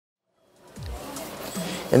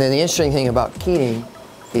And then the interesting thing about Keating,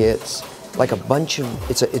 it's like a bunch of,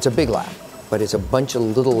 it's a big lab, but it's a bunch of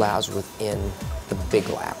little labs within the big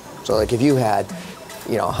lab. So like if you had,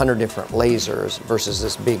 you know, 100 different lasers versus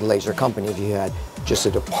this big laser company, if you had just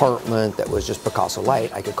a department that was just Picasso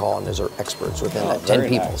Light, I could call them as our experts within that 10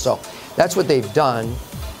 people. Nice. So that's what they've done,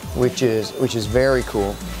 which is very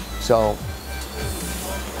cool. So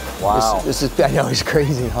wow, this is, I know it's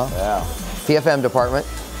crazy, huh? Yeah. PFM department,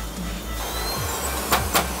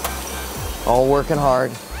 all working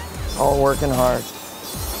hard, all working hard.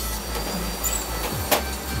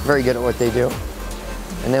 Very good at what they do.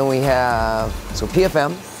 And then we have, so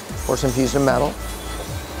PFM, porcelain fused in metal.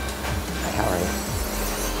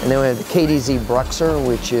 And then we have the KDZ bruxer,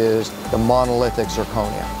 which is the monolithic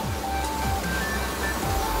zirconia.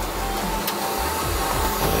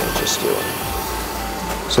 Just do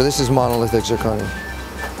it. So this is monolithic zirconia.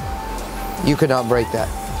 You could not break that.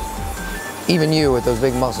 Even you with those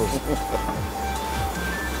big muscles.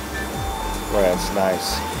 Well, that's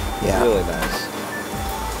nice. Yeah. Really nice.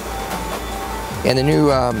 And the new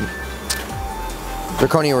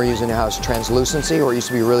zirconia we're using now is translucency, or it used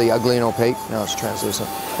to be really ugly and opaque. Now it's translucent.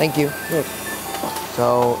 Thank you. Good.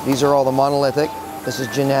 So these are all the monolithic. This is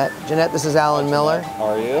Jeanette. Jeanette, this is Alan Miller. How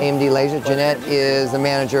are you? AMD Laser. Jeanette is the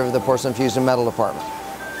manager of the porcelain fused in metal department.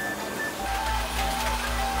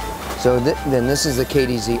 So then this is the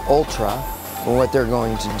KDZ Ultra. And what they're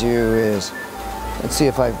going to do is, let's see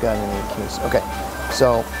if I've got any keys. Okay,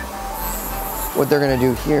 so what they're going to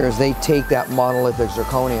do here is they take that monolithic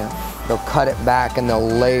zirconia, they'll cut it back and they'll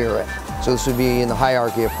layer it. So this would be in the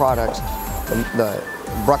hierarchy of products. The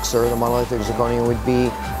bruxer, the monolithic zirconia, would be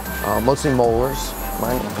mostly molars,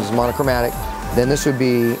 because it's monochromatic. Then this would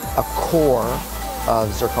be a core of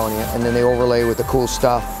zirconia, and then they overlay with the cool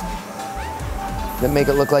stuff that make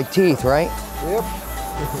it look like teeth, right? Yep.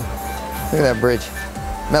 Look at that bridge.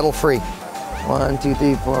 Metal free. 1, 2,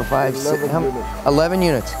 3, 4, 5, 6, 11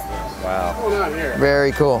 units. Wow. Hold on here.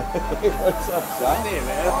 Very cool. What's up, son? Hey,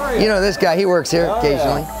 man. How are you? You know this guy, he works here Oh,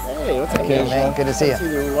 occasionally. yeah. Hey, what's up, Hey, man, good to see you. You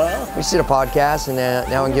doing well? We just did a podcast, and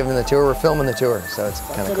now I'm giving the tour. We're filming the tour, so it's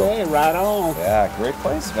kind of cool. Hey, right on. Yeah, great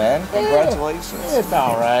place, man. Congratulations. It's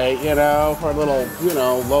all right, you know, for a little, you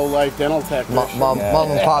know, low-life dental technician. Mom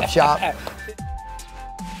and pop shop.